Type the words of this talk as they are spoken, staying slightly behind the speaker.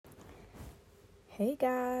Hey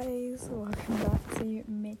guys, welcome back to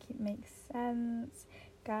Make It Make Sense.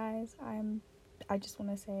 Guys, I just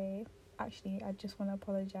want to say, I just want to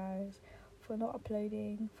apologize for not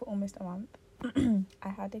uploading for almost a month. I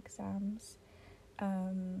had exams,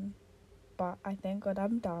 but I thank God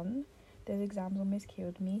I'm done. Those exams almost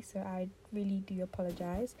killed me, so I really do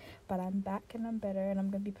apologize. But I'm back and I'm better, and I'm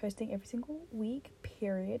going to be posting every single week,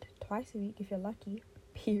 period. Twice a week if you're lucky,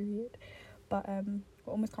 period. But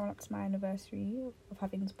we're almost coming up to my anniversary of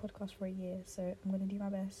having this podcast for a year, so I'm going to do my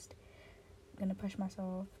best. I'm going to push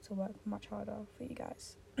myself to work much harder for you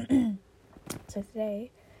guys. So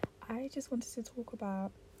today, I just wanted to talk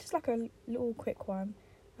about, just like a little quick one,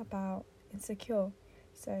 about Insecure.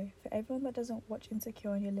 So for everyone that doesn't watch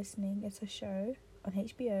Insecure and you're listening, it's a show on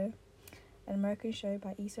HBO, an American show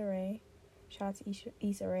by Issa Rae. Shout out to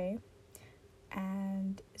Issa Rae.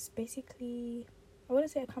 And it's basically, I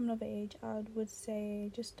wouldn't say a coming of age, I would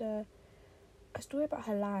say just a story about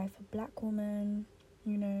her life. A black woman,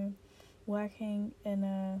 working in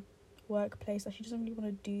a workplace that she doesn't really want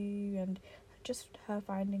to do, and just her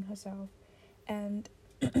finding herself. And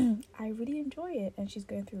I really enjoy it. And she's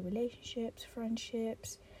going through relationships,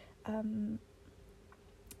 friendships,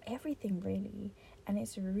 everything really. And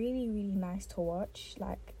it's really, really nice to watch.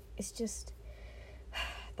 Like, it's just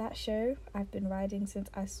that show I've been riding since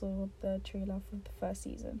I saw the trailer for the first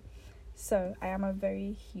season. So I am a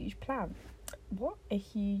very huge a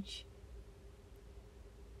huge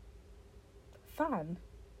fan.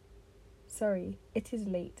 Sorry, it is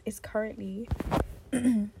late. It's currently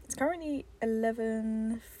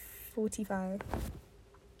 11:45.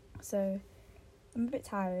 So I'm a bit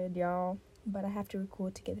tired, y'all, but I have to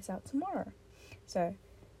record to get this out tomorrow. So,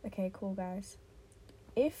 okay, cool guys.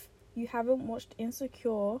 If you haven't watched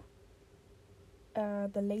Insecure, the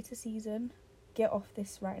later season, get off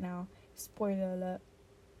this right now. Spoiler alert.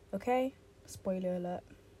 Okay? Spoiler alert.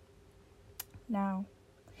 Now,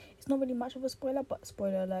 it's not really much of a spoiler, but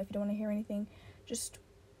spoiler alert. If you don't want to hear anything, just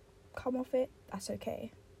come off it. That's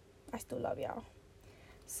okay. I still love y'all.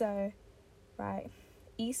 So, right.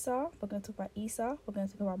 Issa, we're going to talk about Issa. We're going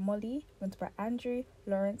to talk about Molly. We're going to talk about Andrew,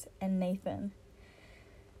 Lawrence, and Nathan.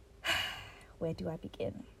 Where do I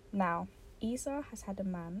begin? Now, Issa has had a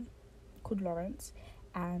man called Lawrence,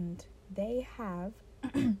 and they have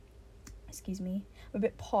excuse me, I'm a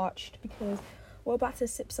bit parched because we're about to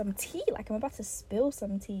sip some tea. Like, I'm about to spill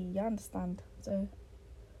some tea, you understand?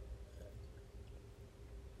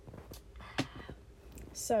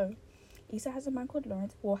 So Issa has a man called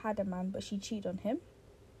Lawrence, well, had a man, but she cheated on him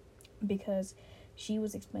because she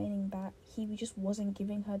was explaining that he just wasn't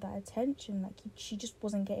giving her that attention. Like, she just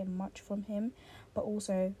wasn't getting much from him. But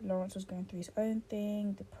also Lawrence was going through his own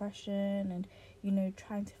thing, depression, and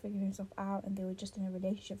trying to figure himself out. And they were just in a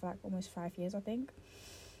relationship for like almost 5 years, I think.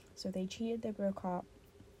 So they cheated, they broke up.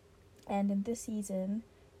 And in this season,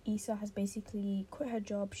 Issa has basically quit her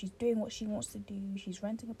job. She's doing what she wants to do. She's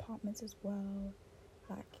renting apartments as well.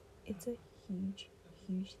 Like, it's a huge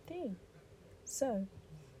thing. So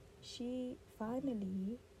she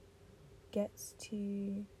finally gets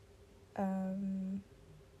to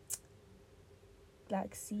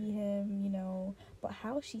see him, but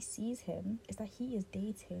how she sees him is that he is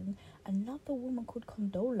dating another woman called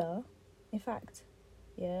Condola. In fact,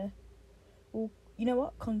 yeah, well, you know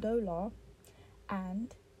what, Condola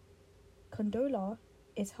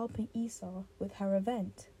is helping Issa with her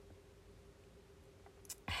event.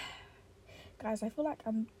 Guys, I feel like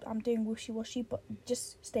I'm doing wishy-washy, but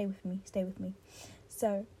just stay with me.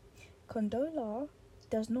 So Condola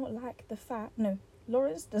does not like the fact, no,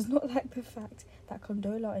 Lawrence does not like the fact that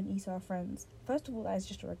Condola and Issa are friends. First of all, that is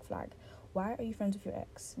just a red flag. Why are you friends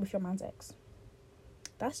with your man's ex?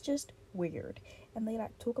 That's just weird. And they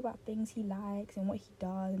like talk about things he likes and what he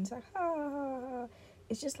does, and it's like,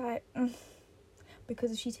 it's just like,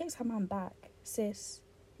 because if she takes her man back, sis,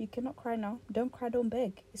 you cannot cry now. Don't cry, don't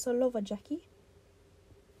beg. It's all over, Jackie.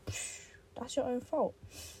 That's your own fault.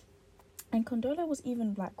 And Condola was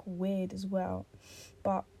even like weird as well,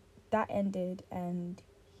 but that ended and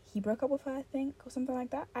he broke up with her, I think, or something like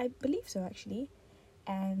that. I believe so, actually.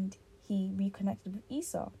 And he reconnected with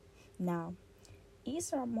Issa. Now,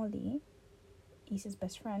 Issa and Molly, Issa's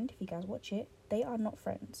best friend, if you guys watch it, they are not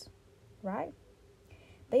friends, right?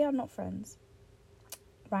 They are not friends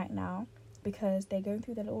right now because they're going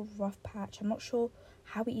through their little rough patch. I'm not sure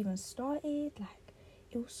how it even started. Like,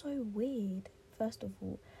 it was so weird, first of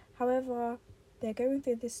all. However, they're going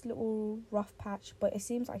through this little rough patch, but it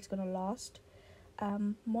seems like it's gonna last.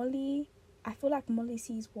 Molly, I feel like Molly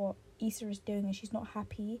sees what Issa is doing and she's not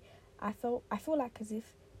happy. I feel like as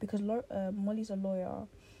if, because Molly's a lawyer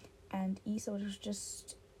and Issa was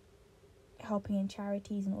just helping in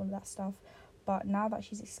charities and all of that stuff. But now that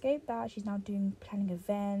she's escaped that, she's now planning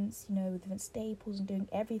events, with Vince Staples and doing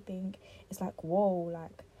everything. It's like, whoa,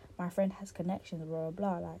 like, my friend has connections, blah,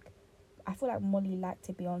 blah, blah. Like, I feel like Molly liked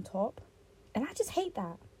to be on top. And I just hate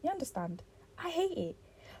that. You understand? I hate it.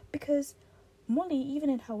 Because Molly, even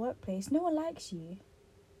in her workplace, no one likes you.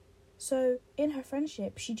 So, in her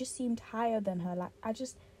friendship, she just seemed higher than her. Like,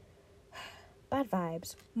 bad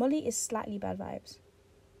vibes. Molly is slightly bad vibes.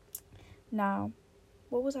 Now,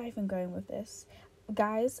 what was I even going with this?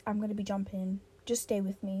 Guys, I'm going to be jumping. Just stay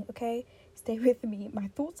with me, okay? Stay with me. My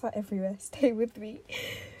thoughts are everywhere. Stay with me.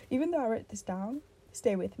 Even though I wrote this down,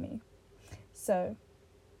 stay with me. So,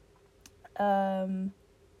 right.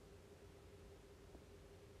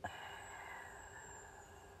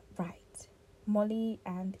 Molly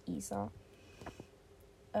and Issa.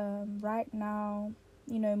 Right now,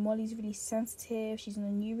 Molly's really sensitive. She's in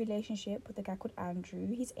a new relationship with a guy called Andrew.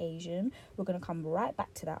 He's Asian. We're going to come right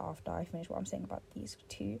back to that after I finish what I'm saying about these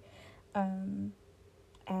two. And,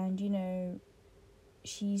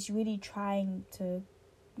 she's really trying to,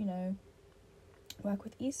 work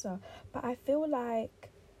with Issa. But I feel like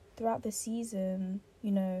throughout the season,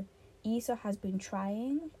 Issa has been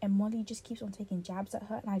trying and Molly just keeps on taking jabs at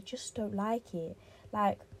her. And I just don't like it.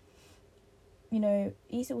 Like,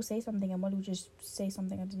 Issa will say something and Molly will just say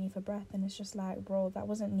something underneath her breath, and it's just like, bro, that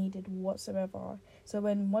wasn't needed whatsoever. So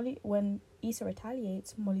when Issa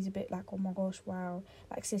retaliates, Molly's a bit like, oh my gosh, wow,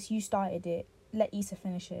 like, sis, you started it, let Issa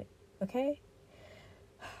finish it, okay?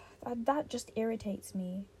 That just irritates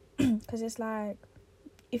me. Because it's like,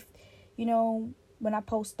 if, when I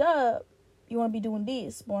post up, you want to be doing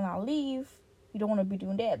this, but when I leave, you don't want to be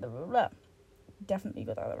doing that, blah, blah, blah. Definitely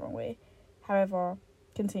got that the wrong way. However,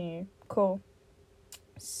 continue. Cool.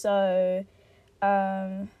 So,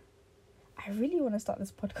 I really want to start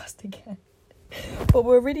this podcast again. But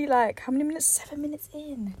we're really like, how many minutes? 7 minutes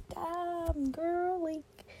in. Damn, girl. Like,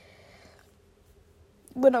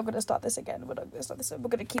 we're not going to start this again. We're going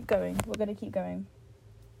to keep going. Because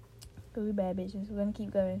we bad bitches. We're going to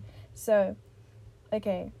keep going. So,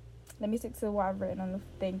 okay. Let me stick to what I've written on the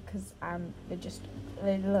thing, because I'm legit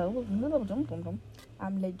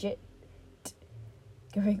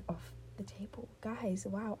going off the table. Guys,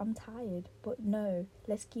 wow, I'm tired. But no,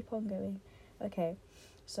 let's keep on going. Okay,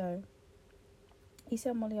 so Issa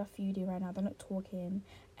and Molly are feuding right now. They're not talking.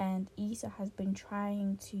 And Issa has been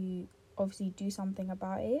trying to obviously do something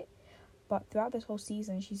about it. But throughout this whole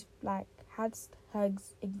season, she's like, her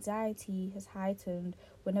anxiety has heightened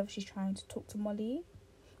whenever she's trying to talk to Molly.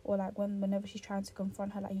 Or like whenever she's trying to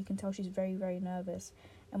confront her, like, you can tell she's very, very nervous.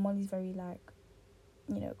 And Molly's very like,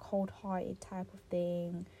 cold-hearted type of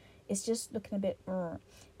thing. It's just looking a bit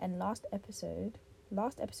And last episode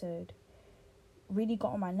really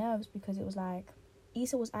got on my nerves, because it was like,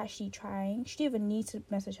 Issa was actually trying. She didn't even need to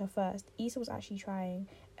message her first. Issa was actually trying,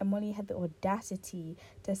 and Molly had the audacity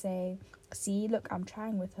to say, see, look, I'm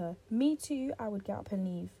trying with her. Me too, I would get up and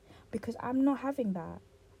leave, because I'm not having that.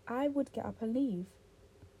 I would get up and leave.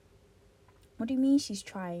 What do you mean she's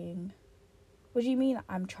trying? What do you mean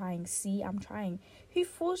I'm trying? See, I'm trying. Who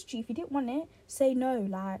forced you? If you didn't want it, say no.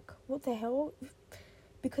 Like, what the hell?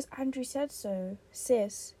 Because Andrew said so.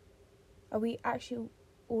 Sis, are we actually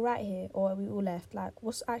all right here? Or are we all left? Like,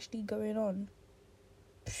 what's actually going on?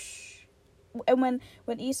 Psh. And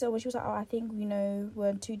when she was like, oh, I think, we're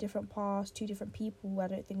in two different paths, two different people. I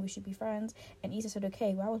don't think we should be friends. And Issa said,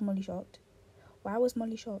 okay, why was Molly shocked?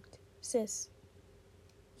 Sis,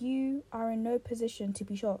 you are in no position to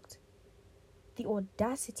be shocked. The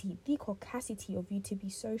audacity, the caucasity of you to be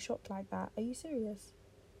so shocked like that. Are you serious?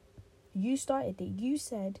 You started it. You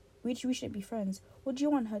said we shouldn't be friends. What do you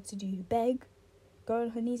want her to do? Beg? Go on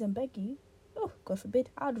her knees and beg you? Oh, God forbid.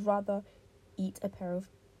 I'd rather eat a pair of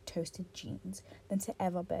toasted jeans than to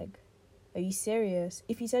ever beg. Are you serious?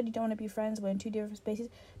 If you said you don't want to be friends, we're in two different spaces,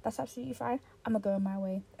 that's absolutely fine. I'm going to go my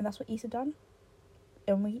way. And that's what Issa done.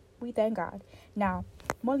 And we thank God. Now,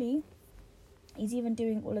 Molly is even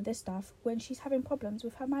doing all of this stuff when she's having problems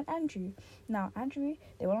with her man Andrew. Now, Andrew,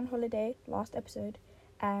 they went on holiday last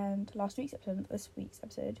week's episode, this week's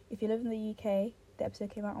episode. If you live in the UK, the episode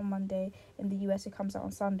came out on Monday. In the US, it comes out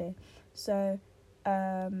on Sunday. So, they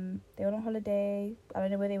went on holiday. I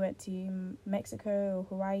don't know where they went to, Mexico or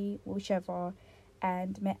Hawaii, whichever,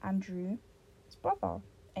 and met Andrew, his brother.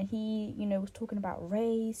 And he, was talking about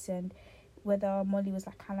race and whether Molly was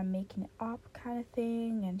like kind of making it up kind of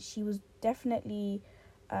thing, and she was definitely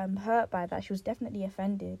hurt by that. She was definitely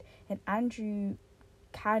offended, and Andrew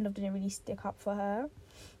kind of didn't really stick up for her,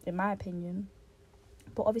 in my opinion.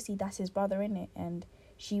 But obviously that's his brother, innit? And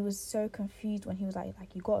she was so confused when he was like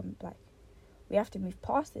you got him, like, we have to move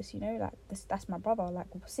past this, you know, like that's my brother. Like,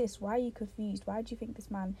 sis, why are you confused? Why do you think this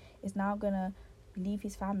man is now gonna leave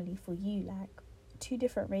his family for you? Like, two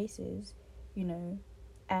different races, you know,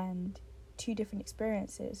 and two different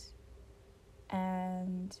experiences.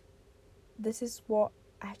 And this is what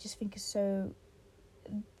I just think is so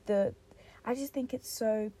I just think it's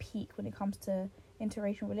so peak when it comes to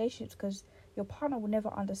interracial relationships, because your partner will never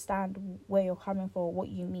understand where you're coming from or what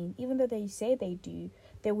you mean. Even though they say they do,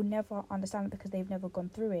 they will never understand it because they've never gone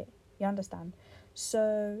through it. You understand?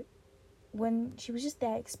 So when she was just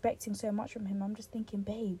there expecting so much from him, I'm just thinking,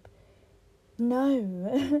 babe,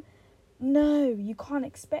 no. No, you can't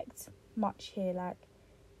expect much here. Like,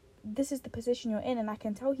 this is the position you're in, and I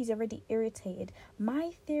can tell he's already irritated.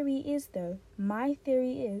 My theory is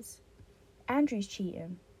Andrew's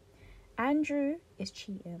cheating. Andrew is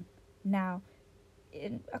cheating. Now,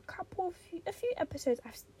 in a few episodes,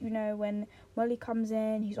 when Molly comes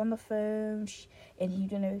in, he's on the phone,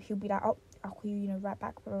 and he'll be like, oh, I'll call you, right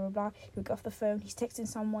back, blah, blah, blah. He'll get off the phone, he's texting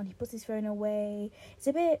someone, he puts his phone away. It's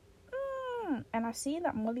a bit, and I've seen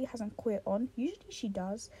that Molly hasn't quit on. Usually she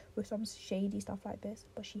does with some shady stuff like this,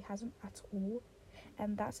 but she hasn't at all.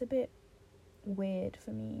 And that's a bit weird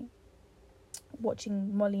for me,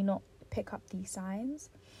 watching Molly not pick up these signs.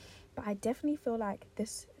 But I definitely feel like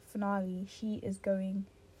this finale, he is going,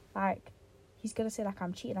 like, he's gonna say, like,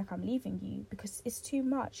 I'm cheating, like, I'm leaving you, because it's too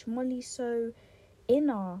much. Molly's so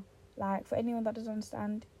inner. Like, for anyone that doesn't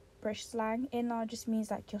understand British slang, inner just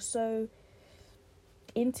means, like, you're so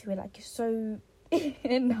into it, like, you're so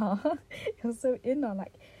inner. You're so inner,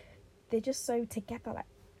 like, they're just so together, like,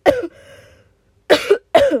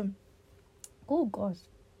 oh gosh,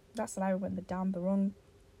 that saliva went down the wrong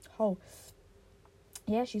hole.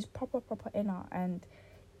 Yeah, she's proper inner, and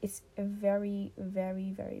it's very,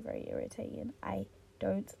 very, very, very irritating. I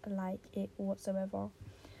don't like it whatsoever.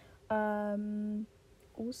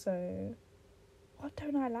 Also, what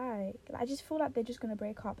don't I like? I just feel like they're just gonna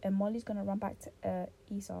break up, and Molly's gonna run back to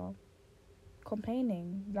Issa,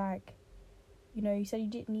 complaining, like, you said you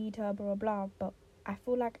didn't need her, blah blah blah. But I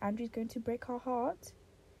feel like Andrew's going to break her heart,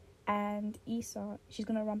 and Issa, she's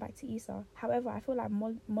gonna run back to Issa. However, I feel like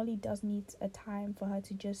Molly does need a time for her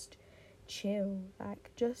to just chill,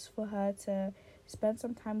 like, just for her to spend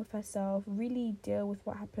some time with herself, really deal with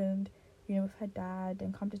what happened, with her dad,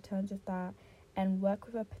 and come to terms with that, and work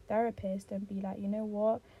with a therapist, and be like, you know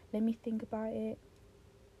what, let me think about it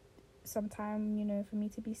sometime, for me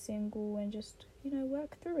to be single, and just,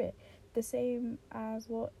 work through it, the same as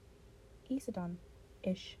what Issa done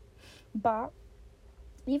ish. But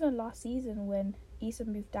even last season, when Issa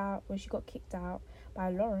moved out, when she got kicked out by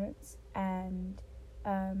Lawrence, and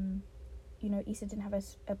Issa didn't have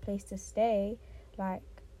a place to stay, like,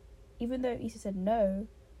 even though Issa said no,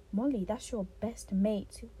 Molly, that's your best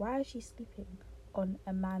mate, why is she sleeping on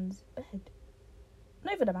a man's bed?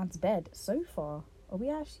 Not even a man's bed, sofa. Are we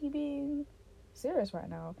actually being serious right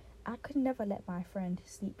now? I could never let my friend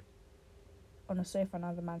sleep on a sofa in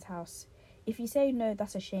another man's house. If you say no,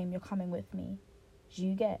 that's a shame, you're coming with me. Do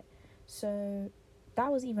you get? So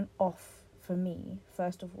that was even off for me,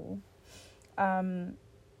 first of all.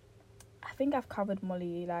 I think I've covered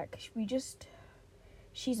Molly. Like,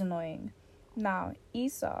 she's annoying. Now,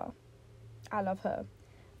 Issa, I love her.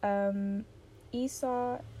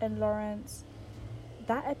 Issa and Lawrence,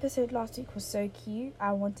 that episode last week was so cute.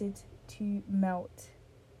 I wanted to melt.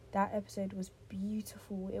 That episode was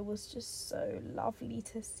beautiful. It was just so lovely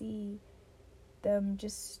to see them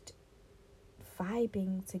just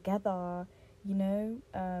vibing together,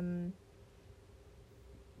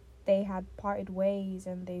 they had parted ways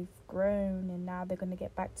and they've grown, and now they're going to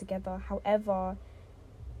get back together. However,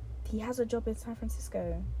 he has a job in San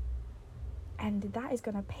Francisco, and that is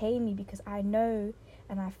going to pain me, because I know,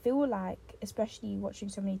 and I feel like, especially watching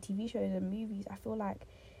so many TV shows and movies, I feel like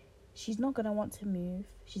she's not going to want to move.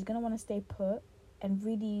 She's going to want to stay put and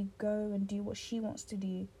really go and do what she wants to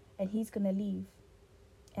do, and he's going to leave,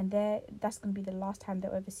 and that's going to be the last time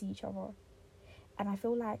they'll ever see each other. And I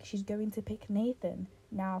feel like she's going to pick Nathan.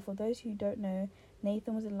 Now, for those who don't know,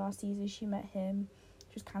 Nathan was in last season. She met him.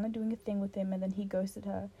 She was kind of doing a thing with him, and then he ghosted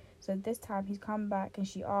her. So this time he's come back, and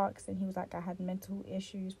she asked, and he was like, I had mental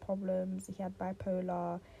issues, problems. He had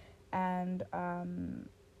bipolar, and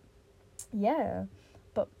yeah.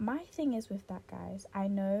 But my thing is with that, guys, I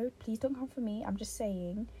know, please don't come for me. I'm just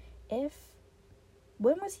saying,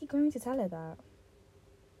 when was he going to tell her that?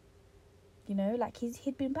 Like,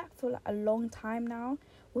 he'd been back for like a long time now.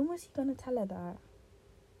 When was he gonna tell her that?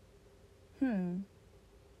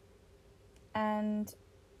 And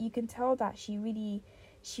you can tell that she really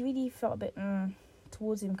felt a bit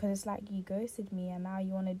towards him, because it's like, you ghosted me and now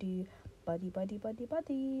you want to do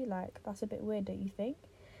buddy. Like, that's a bit weird, don't you think?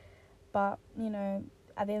 But, you know,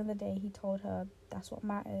 at the end of the day, he told her that's what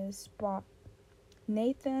matters. But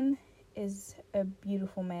Nathan is a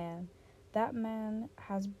beautiful man. That man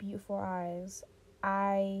has beautiful eyes.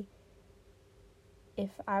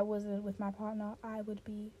 If I wasn't with my partner, I would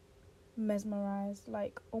be mesmerized.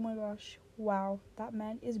 Like, oh my gosh, wow, that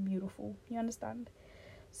man is beautiful. You understand?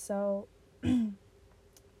 So,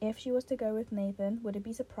 if she was to go with Nathan, wouldn't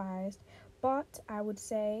be surprised. But I would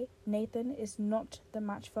say Nathan is not the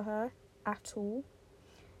match for her at all.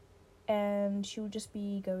 And she would just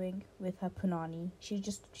be going with her punani.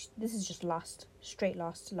 This is just lust. Straight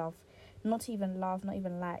lust, love. Not even love, not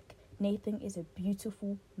even like. Nathan is a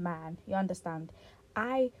beautiful man. You understand?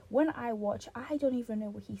 When I watch, I don't even know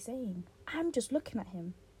what he's saying. I'm just looking at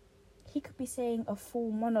him. He could be saying a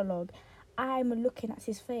full monologue. I'm looking at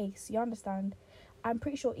his face. You understand? I'm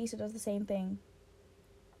pretty sure Issa does the same thing.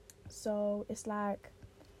 So it's like,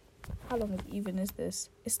 how long even is this?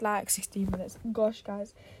 It's like 16 minutes. Gosh,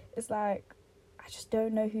 guys. It's like, I just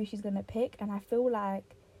don't know who she's going to pick. And I feel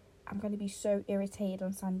like I'm going to be so irritated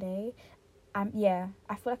on Sunday. I feel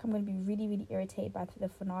like I'm going to be really, really irritated by the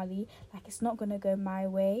finale. Like, it's not going to go my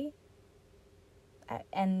way.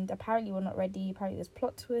 And apparently we're not ready. Apparently there's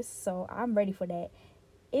plot twists. So I'm ready for that.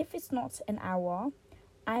 If it's not an hour,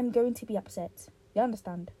 I'm going to be upset. You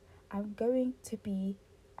understand? I'm going to be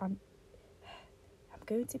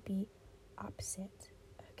upset.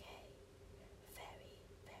 Okay? Very,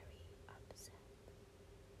 very upset.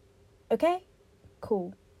 Okay?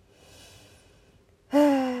 Cool.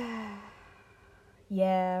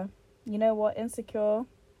 Yeah. You know what? Insecure.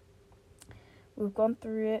 We've gone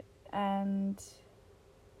through it and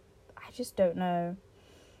I just don't know.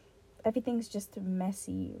 Everything's just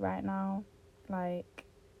messy right now. Like,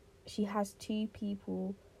 she has two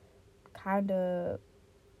people kind of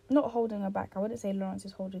not holding her back. I wouldn't say Lawrence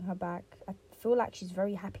is holding her back. I feel like she's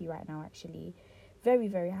very happy right now, actually. Very,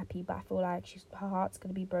 very happy. But I feel like her heart's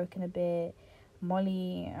going to be broken a bit.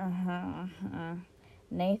 Molly,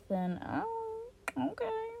 Nathan, okay.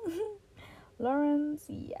 Lawrence,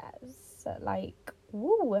 yes. Like,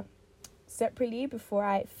 woo. Separately, before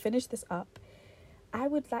I finish this up, I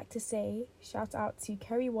would like to say shout out to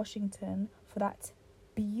Kerry Washington for that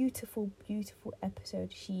beautiful, beautiful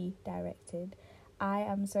episode she directed. I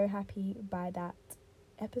am so happy by that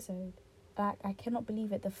episode. Like, I cannot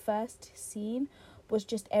believe it. The first scene was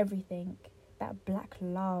just everything. That black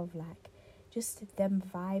love, like, just them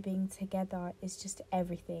vibing together is just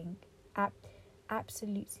everything.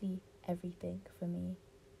 Absolutely everything for me.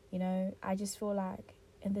 You know, I just feel like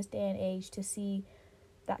in this day and age, to see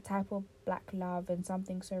that type of black love and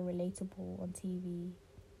something so relatable on TV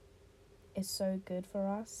is so good for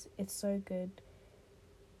us. It's so good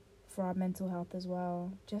for our mental health as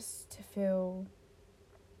well. Just to feel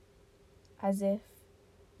as if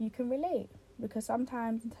you can relate. Because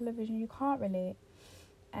sometimes in television you can't relate.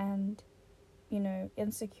 And, you know,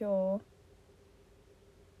 Insecure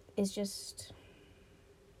is just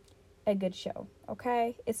a good show,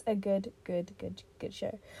 okay? It's a good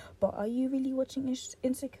show. But are you really watching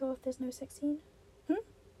Insecure if there's no sex scene?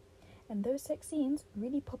 And those sex scenes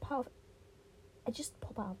really pop out. It just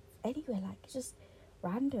pop out anywhere. Like, it's just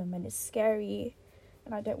random and it's scary.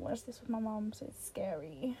 And I don't watch this with my mom, so it's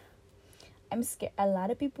scary. I'm scared. A lot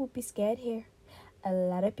of people be scared here.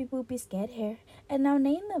 And now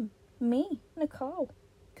name them. Me, Nicole.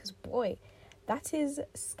 Because, boy, that is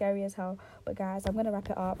scary as hell. But guys, I'm gonna wrap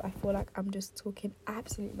it up. I feel like I'm just talking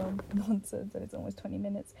absolute nonsense and it's almost 20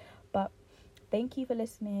 minutes. But thank you for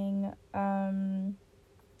listening.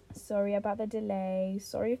 Sorry about the delay.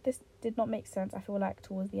 Sorry if this did not make sense. I feel like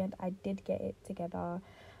towards the end I did get it together.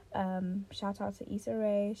 Shout out to Issa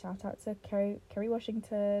Rae. Shout out to Kerry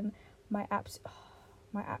Washington. My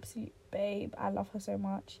absolute babe. I love her so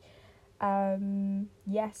much.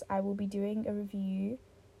 Yes, I will be doing a review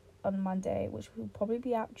on Monday, which will probably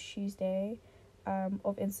be out Tuesday,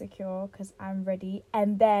 of Insecure, because I'm ready.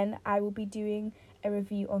 And then I will be doing a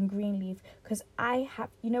review on Greenleaf, because I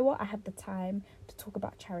have the time to talk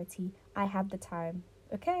about charity. I have the time.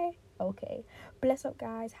 Okay. Bless up,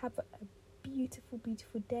 guys. Have a beautiful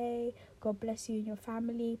day. God bless you and your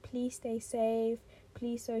family. Please stay safe.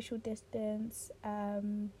 Please social distance.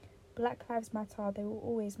 Black lives matter. They will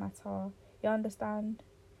always matter. You understand?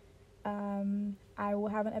 I will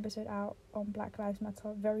have an episode out on Black Lives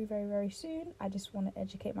Matter very, very, very soon. I just want to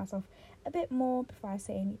educate myself a bit more before I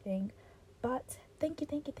say anything. But thank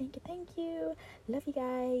you. Love you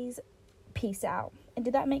guys. Peace out. And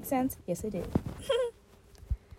did that make sense? Yes, it did.